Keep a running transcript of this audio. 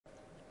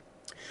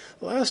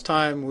Last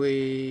time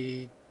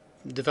we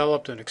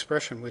developed an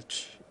expression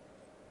which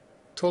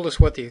told us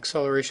what the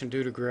acceleration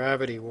due to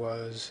gravity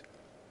was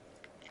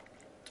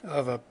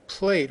of a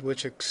plate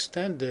which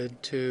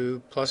extended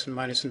to plus and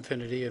minus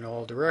infinity in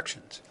all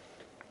directions.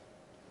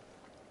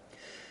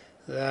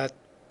 That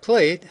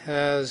plate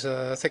has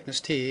a thickness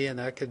t, and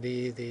that could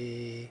be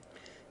the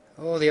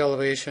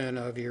elevation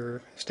of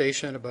your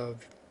station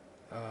above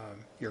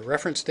your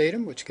reference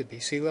datum, which could be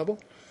sea level.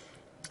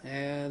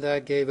 And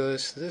that gave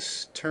us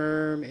this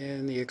term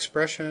in the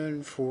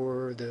expression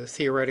for the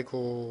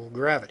theoretical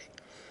gravity.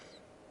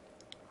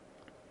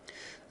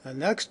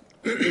 Next,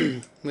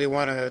 we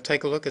want to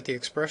take a look at the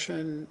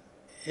expression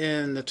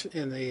in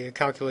the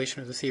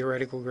calculation of the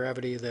theoretical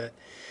gravity that,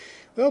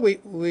 well,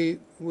 we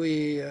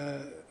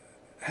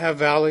have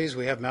valleys,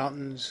 we have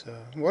mountains.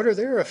 What are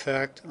their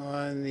effect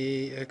on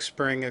the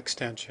spring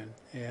extension?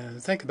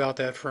 And think about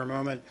that for a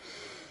moment.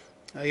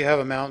 You have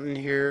a mountain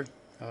here.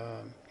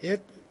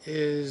 It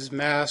is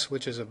mass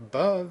which is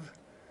above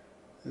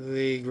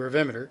the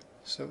gravimeter,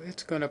 so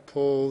it's going to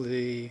pull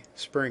the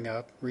spring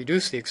up,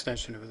 reduce the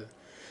extension of the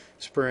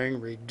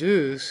spring,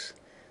 reduce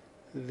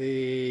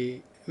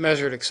the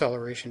measured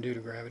acceleration due to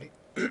gravity.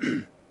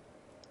 The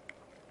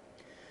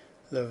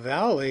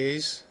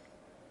valleys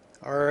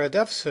are a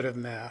deficit of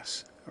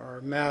mass, or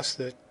mass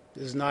that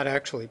is not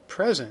actually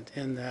present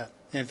in that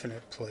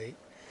infinite plate.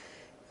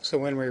 So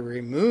when we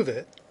remove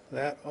it,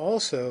 that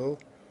also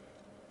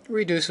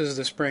reduces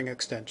the spring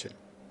extension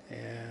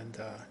and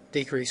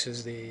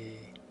decreases the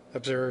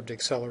observed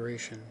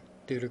acceleration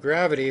due to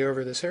gravity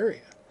over this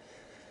area.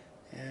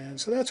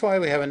 And so that's why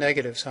we have a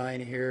negative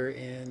sign here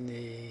in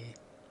the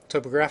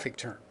topographic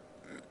term.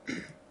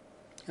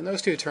 And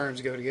those two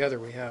terms go together.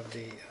 We have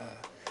the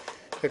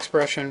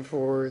expression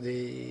for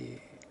the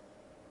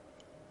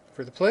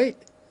plate,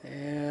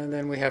 and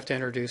then we have to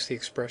introduce the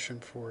expression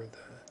for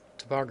the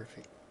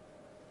topography.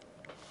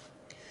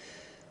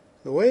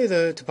 The way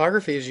the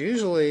topography is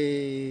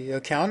usually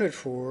accounted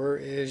for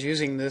is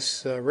using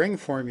this ring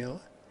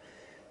formula,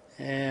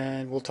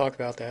 and we'll talk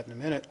about that in a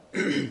minute.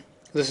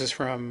 This is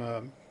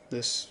from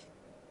this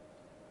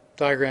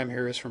diagram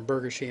here is from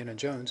Berger, Sheehan, and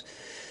Jones.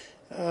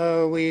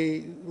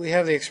 We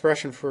have the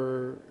expression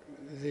for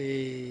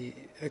the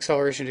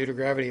acceleration due to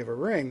gravity of a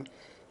ring.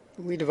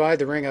 We divide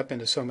the ring up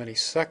into so many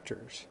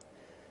sectors,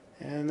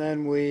 and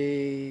then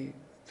we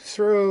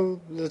throw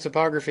the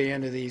topography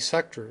into these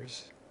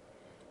sectors,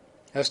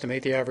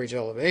 estimate the average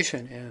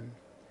elevation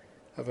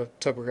of a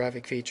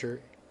topographic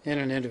feature in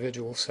an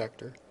individual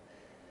sector,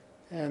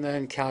 and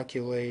then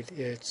calculate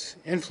its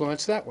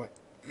influence that way.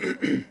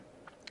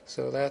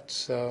 So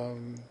that's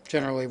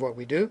generally what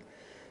we do,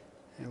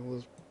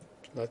 and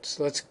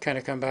let's kind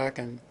of come back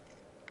and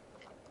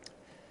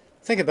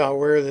think about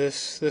where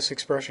this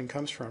expression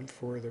comes from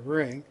for the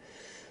ring.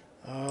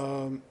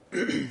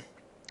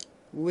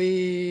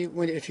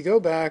 If you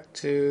go back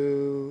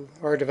to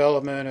our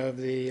development of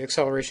the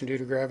acceleration due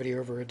to gravity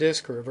over a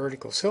disk or a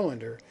vertical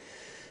cylinder,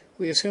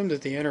 we assumed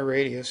that the inner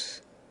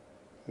radius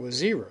was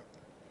 0,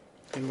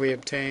 and we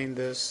obtained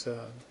this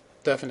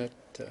definite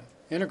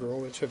integral,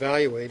 which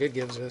evaluated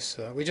gives us,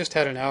 we just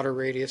had an outer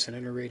radius and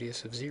inner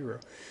radius of 0,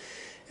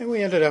 and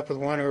we ended up with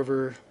 1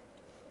 over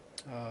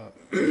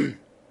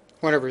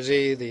 1 over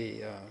z,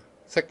 the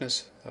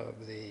thickness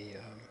of the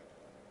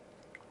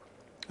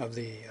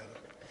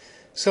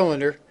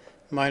cylinder,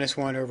 minus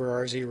 1 over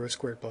r0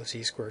 squared plus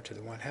e squared to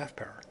the 1/2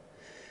 power.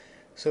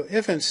 So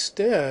if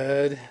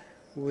instead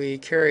we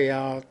carry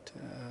out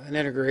an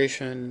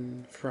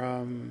integration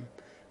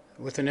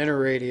with an inner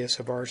radius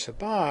of r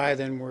sub I,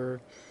 then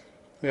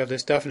we have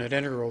this definite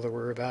integral that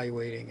we're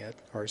evaluating at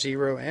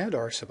r0 and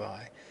r sub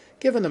I.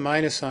 Given the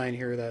minus sign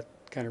here, that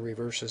kind of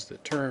reverses the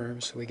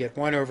terms. So we get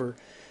 1 over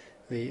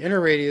the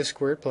inner radius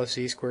squared plus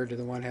e squared to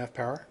the 1/2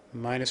 power,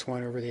 minus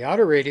 1 over the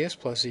outer radius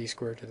plus e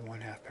squared to the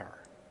 1/2 power.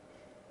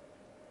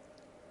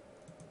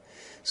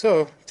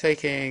 So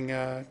taking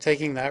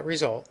that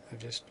result, I've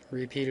just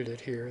repeated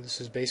it here.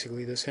 This is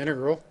basically this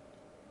integral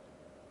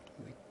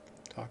we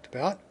talked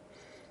about.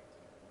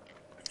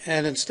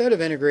 And instead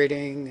of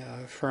integrating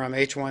from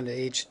h1 to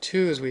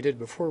h2 as we did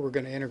before, we're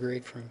going to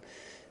integrate from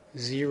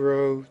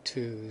 0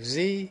 to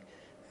z,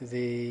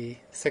 the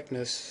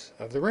thickness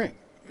of the ring.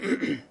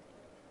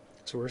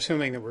 So we're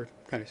assuming that we're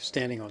kind of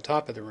standing on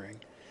top of the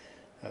ring,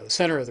 the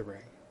center of the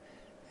ring.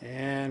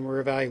 And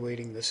we're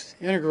evaluating this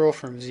integral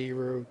from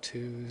 0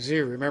 to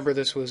 0. Remember,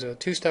 this was a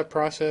two-step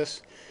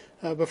process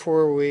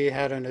before we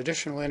had an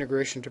additional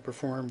integration to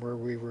perform where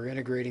we were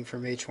integrating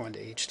from h1 to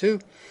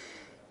h2.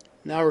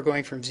 Now we're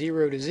going from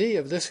 0 to z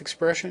of this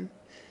expression,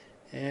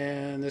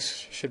 and this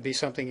should be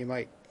something you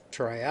might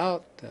try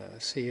out,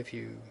 see if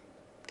you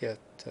get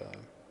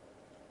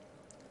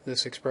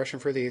this expression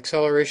for the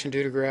acceleration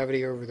due to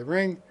gravity over the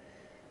ring,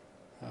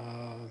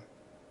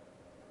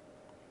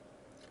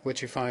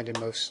 which you find in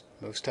most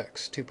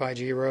texts. 2 pi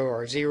g rho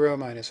r0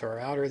 minus r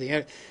outer,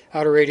 the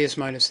outer radius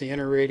minus the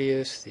inner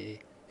radius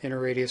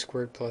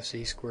squared plus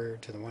z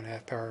squared to the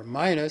 1/2 power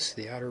minus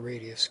the outer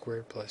radius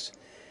squared plus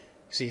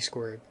z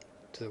squared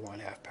to the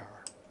 1/2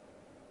 power.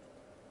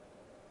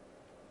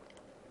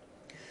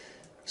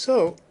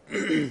 So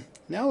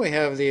now we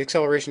have the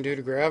acceleration due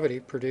to gravity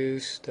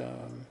produced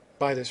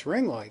by this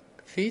ring-like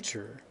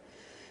feature.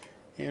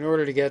 In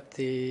order to get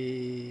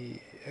the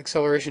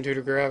acceleration due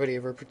to gravity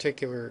of a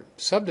particular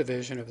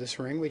subdivision of this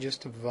ring, we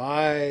just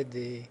divide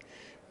the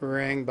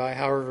ring by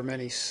however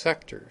many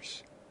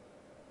sectors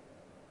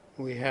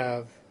we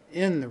have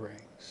in the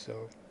ring.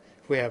 So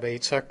if we have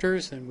 8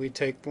 sectors, then we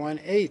take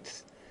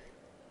 1/8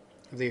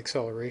 of the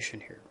acceleration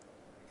here.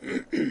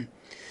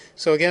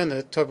 So again,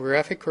 the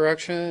topographic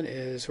correction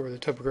is, or the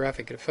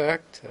topographic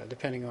effect,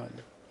 depending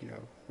on,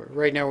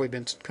 right now we've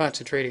been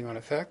concentrating on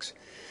effects.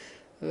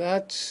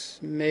 That's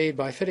made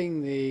by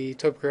fitting the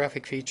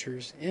topographic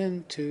features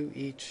into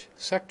each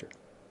sector.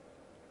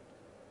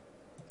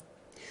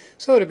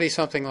 So it'd be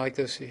something like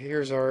this.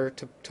 Here's our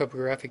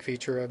topographic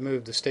feature. I've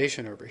moved the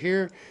station over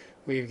here.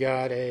 We've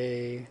got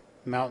a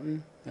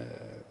mountain.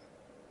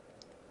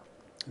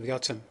 We've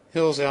got some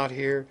hills out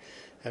here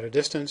at a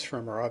distance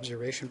from our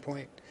observation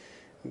point.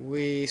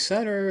 We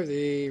center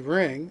the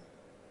ring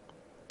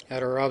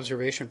at our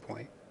observation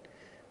point.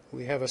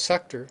 We have a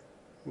sector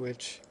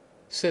which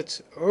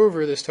sits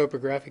over this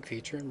topographic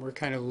feature, and we're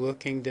kind of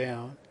looking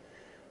down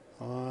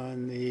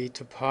on the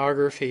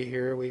topography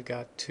here. We've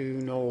got 2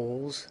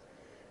 knolls,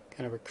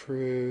 kind of a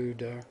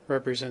crude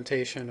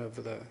representation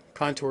of the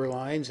contour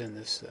lines in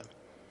this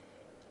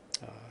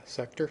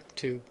sector,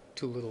 two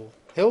little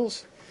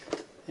hills.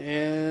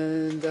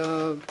 And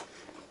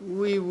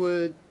we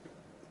would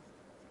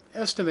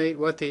estimate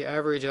what the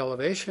average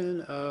elevation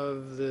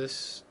of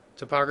this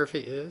topography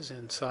is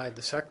inside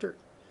the sector,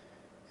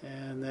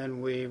 and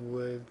then we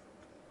would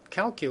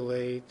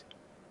calculate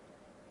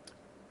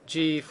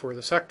G for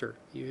the sector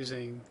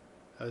using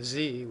a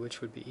Z, which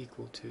would be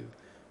equal to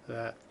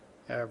that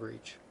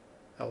average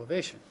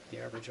elevation, the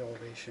average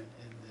elevation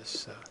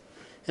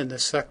in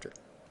this sector.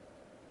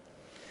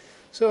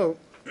 So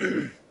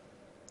in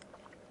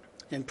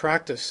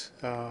practice,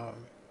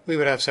 we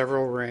would have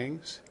several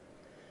rings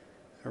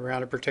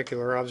around a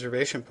particular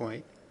observation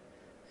point,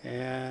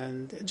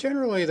 and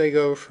generally they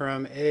go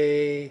from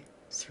A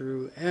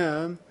through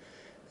M,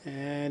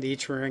 and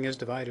each ring is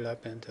divided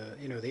up into,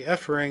 the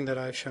F ring that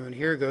I've shown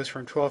here goes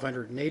from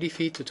 1,280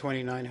 feet to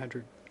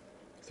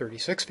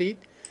 2,936 feet,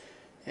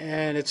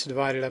 and it's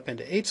divided up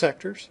into 8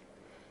 sectors.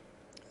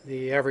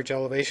 The average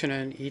elevation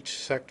in each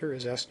sector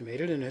is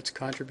estimated, and its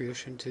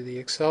contribution to the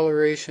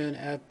acceleration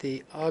at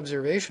the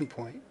observation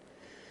point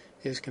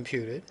is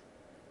computed.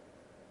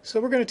 So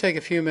we're going to take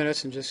a few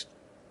minutes and just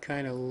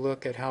kind of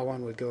look at how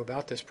one would go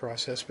about this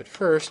process. But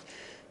first,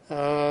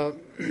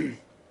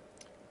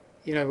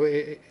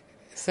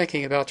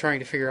 thinking about trying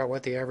to figure out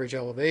what the average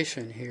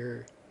elevation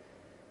here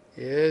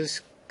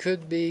is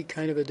could be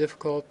kind of a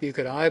difficult. You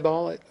could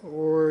eyeball it,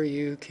 or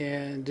you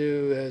can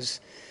do as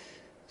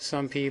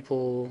some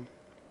people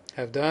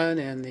have done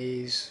in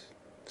these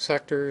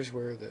sectors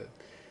where the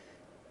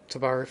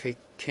topography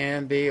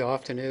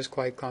often is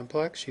quite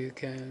complex. You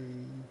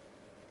can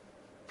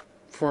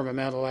form a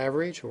mental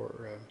average,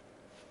 or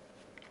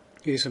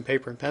use some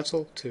paper and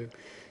pencil to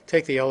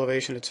take the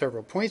elevation at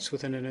several points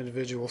within an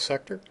individual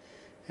sector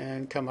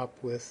and come up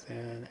with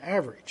an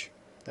average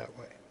that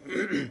way.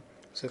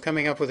 So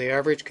coming up with the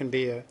average can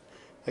be a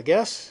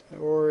guess,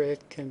 or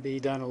it can be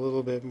done a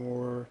little bit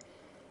more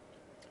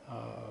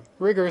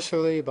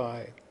rigorously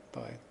by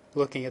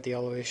looking at the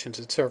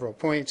elevations at several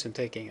points and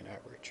taking an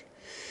average.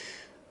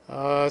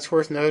 It's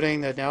worth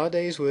noting that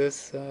nowadays,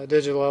 with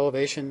digital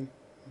elevation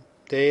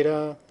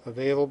data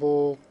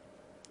available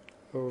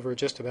over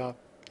just about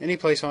any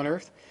place on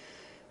Earth,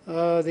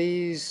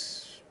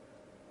 these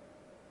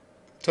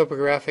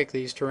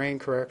terrain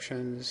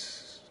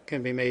corrections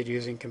can be made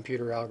using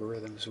computer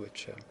algorithms,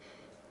 which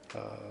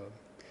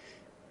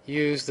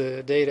use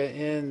the data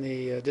in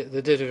the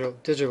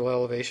digital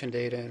elevation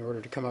data in order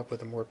to come up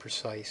with a more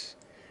precise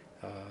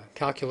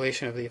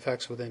calculation of the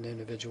effects within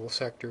individual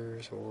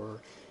sectors,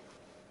 or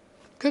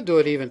could do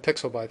it even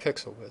pixel by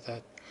pixel, but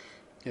that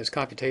is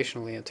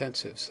computationally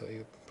intensive, so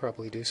you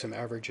probably do some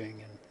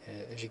averaging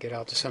as you get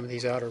out to some of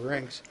these outer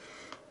rings,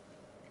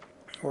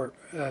 or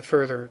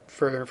further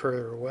and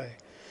further away.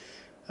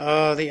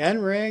 The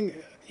end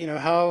ring,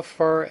 how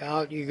far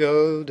out you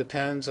go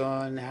depends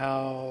on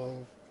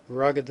how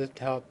rugged,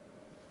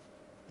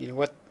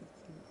 what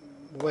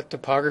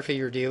topography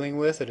you're dealing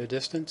with at a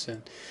distance.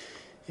 And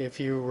if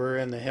you were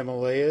in the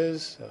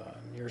Himalayas,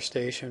 your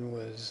station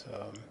was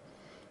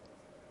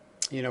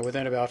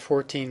within about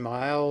 14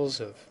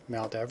 miles of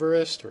Mount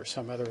Everest or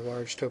some other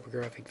large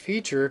topographic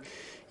feature,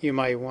 you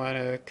might want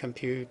to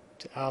compute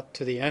out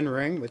to the end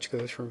ring, which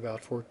goes from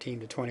about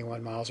 14 to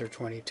 21 miles, or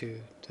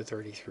 22 to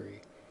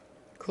 33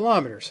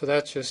 kilometers. So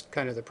that's just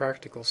kind of the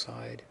practical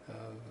side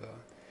of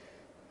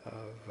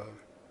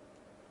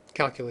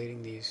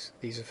calculating these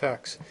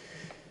effects.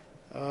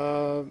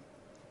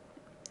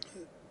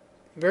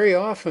 Very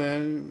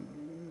often,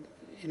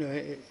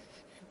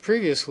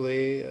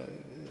 previously,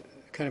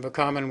 kind of a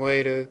common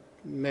way to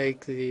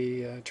make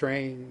the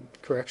terrain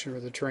correction or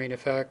the terrain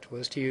effect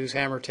was to use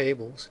hammer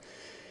tables.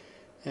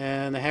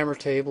 And the hammer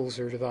tables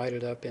are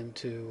divided up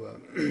into,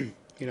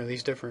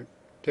 these different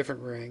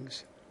different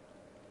rings.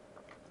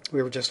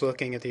 We were just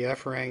looking at the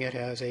F ring. It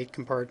has 8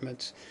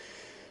 compartments.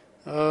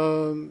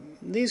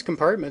 These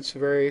compartments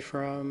vary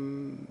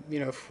from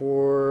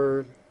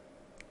 4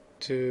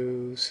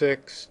 to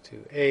 6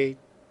 to 8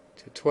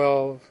 to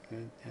 12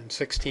 and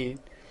 16.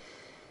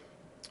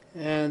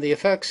 And the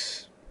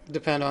effects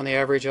depend on the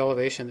average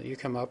elevation that you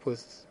come up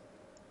with,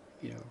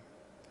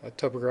 a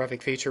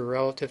topographic feature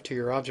relative to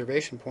your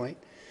observation point.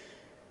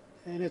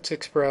 And it's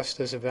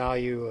expressed as a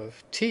value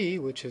of T,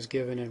 which is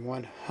given in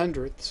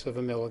 1/100ths of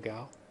a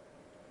milligal.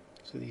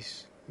 So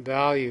these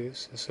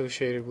values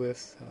associated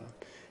with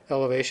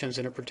elevations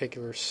in a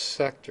particular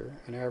sector,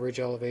 an average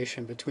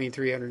elevation between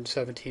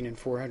 317 and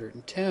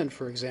 410,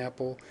 for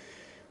example,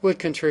 would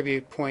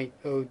contribute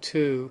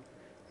 0.02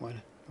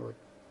 or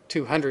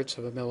 2/100ths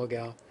of a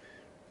milligal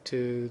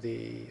to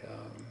the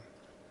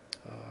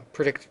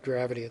predicted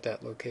gravity at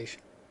that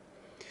location.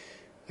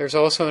 There's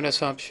also an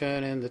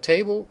assumption in the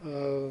table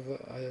of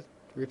a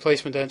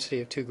replacement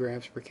density of 2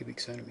 grams per cubic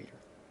centimeter.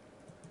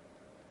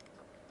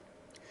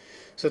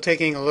 So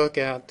taking a look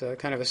at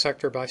kind of a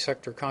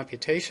sector-by-sector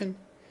computation,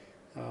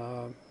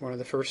 one of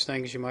the first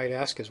things you might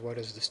ask is, what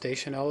is the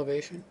station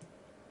elevation?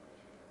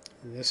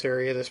 In this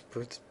area,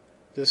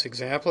 this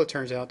example, it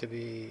turns out to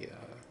be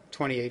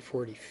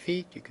 2840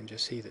 feet. You can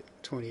just see the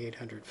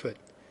 2,800 foot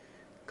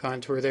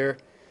contour there.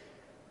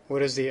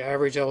 What is the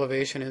average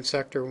elevation in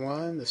Sector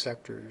 1? The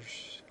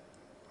sectors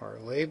are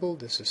labeled.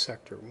 This is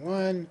Sector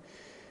 1.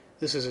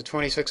 This is a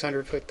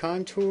 2,600 foot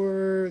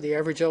contour. The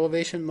average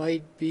elevation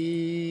might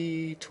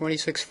be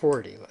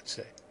 2,640, let's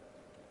say.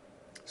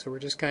 So we're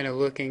just kind of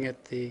looking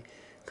at the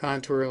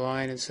contour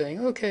line and saying,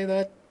 okay,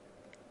 that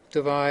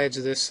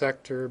divides this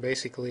sector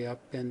basically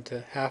up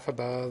into half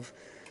above,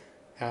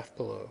 half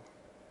below.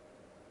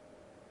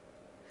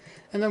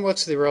 And then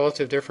what's the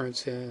relative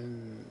difference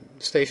in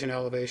station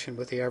elevation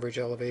with the average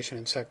elevation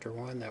in Sector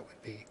 1? That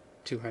would be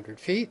 200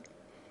 feet.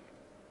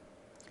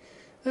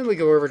 Then we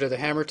go over to the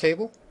hammer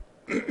table.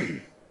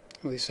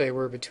 We say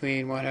we're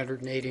between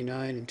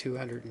 189 and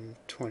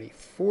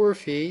 224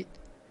 feet.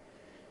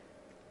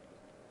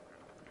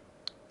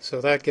 So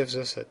that gives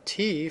us a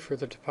T for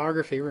the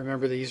topography.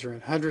 Remember, these are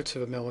in hundredths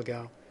of a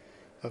milligal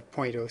of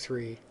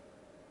 0.03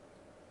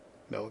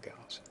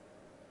 milligauss.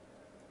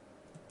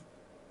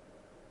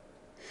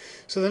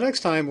 So the next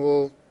time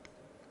we'll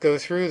go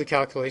through the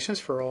calculations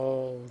for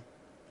all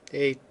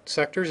 8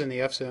 sectors in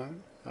the F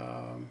zone.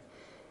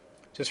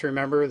 Just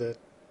remember that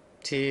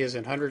T is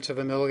in hundredths of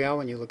a milligal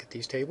when you look at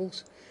these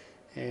tables,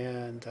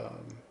 and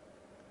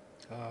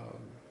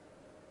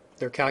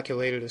they're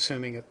calculated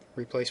assuming a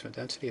replacement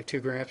density of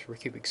 2 grams per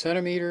cubic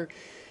centimeter.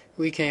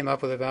 We came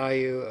up with a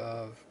value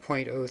of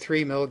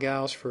 0.03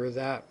 milligauss for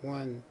that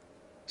one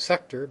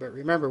sector, but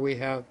remember, we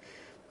have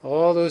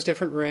all those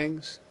different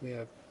rings. We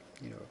have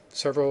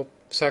several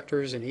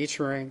sectors in each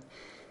ring,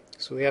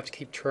 so we have to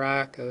keep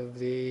track of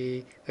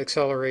the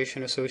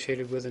acceleration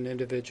associated with an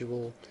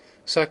individual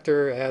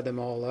sector, add them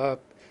all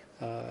up,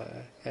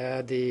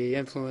 add the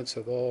influence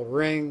of all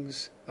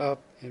rings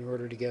up in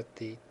order to get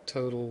the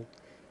total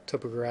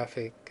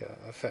topographic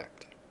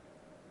effect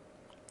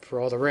for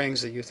all the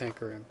rings that you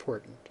think are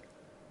important.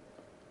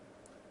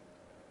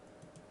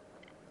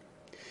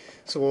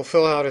 So we'll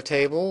fill out a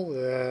table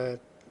that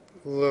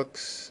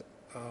looks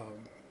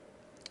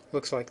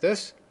like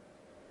this,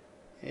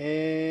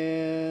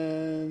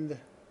 and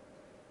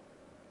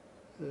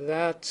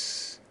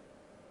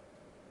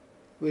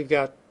we've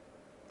got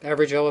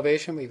average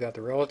elevation, we've got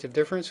the relative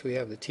difference, we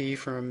have the T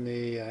from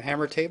the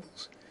hammer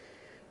tables,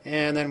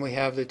 and then we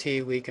have the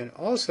T we can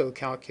also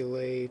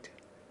calculate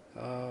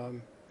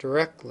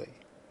directly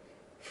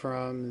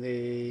from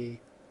the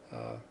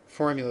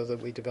formula that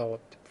we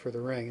developed for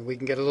the ring, and we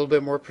can get a little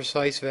bit more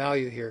precise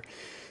value here.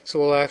 So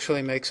we'll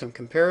actually make some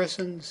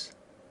comparisons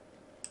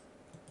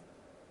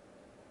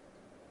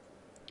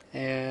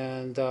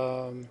and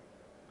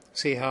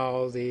see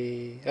how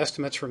the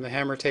estimates from the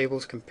hammer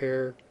tables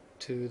compare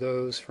to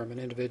those from an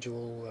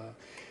individual,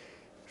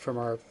 from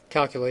our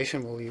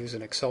calculation. We'll use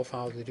an Excel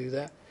file to do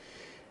that.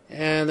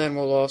 And then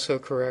we'll also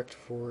correct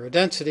for a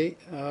density.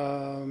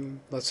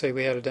 Let's say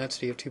we had a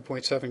density of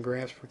 2.7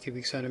 grams per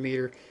cubic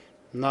centimeter,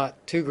 not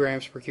 2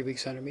 grams per cubic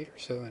centimeter.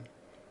 So in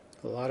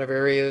a lot of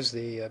areas,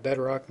 the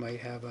bedrock might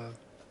have a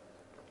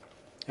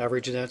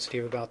average density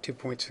of about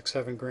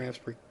 2.67 grams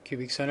per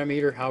cubic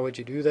centimeter. How would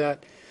you do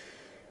that?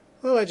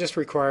 Well, that just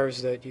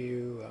requires that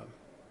you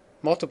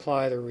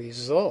multiply the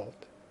result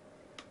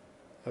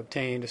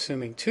obtained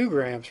assuming 2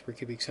 grams per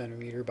cubic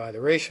centimeter by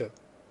the ratio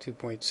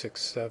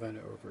 2.67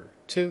 over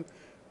 2,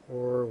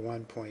 or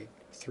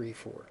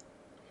 1.34.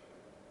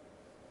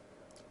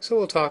 So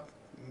we'll talk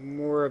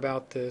more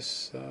about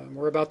this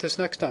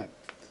next time.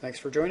 Thanks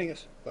for joining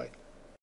us. Bye.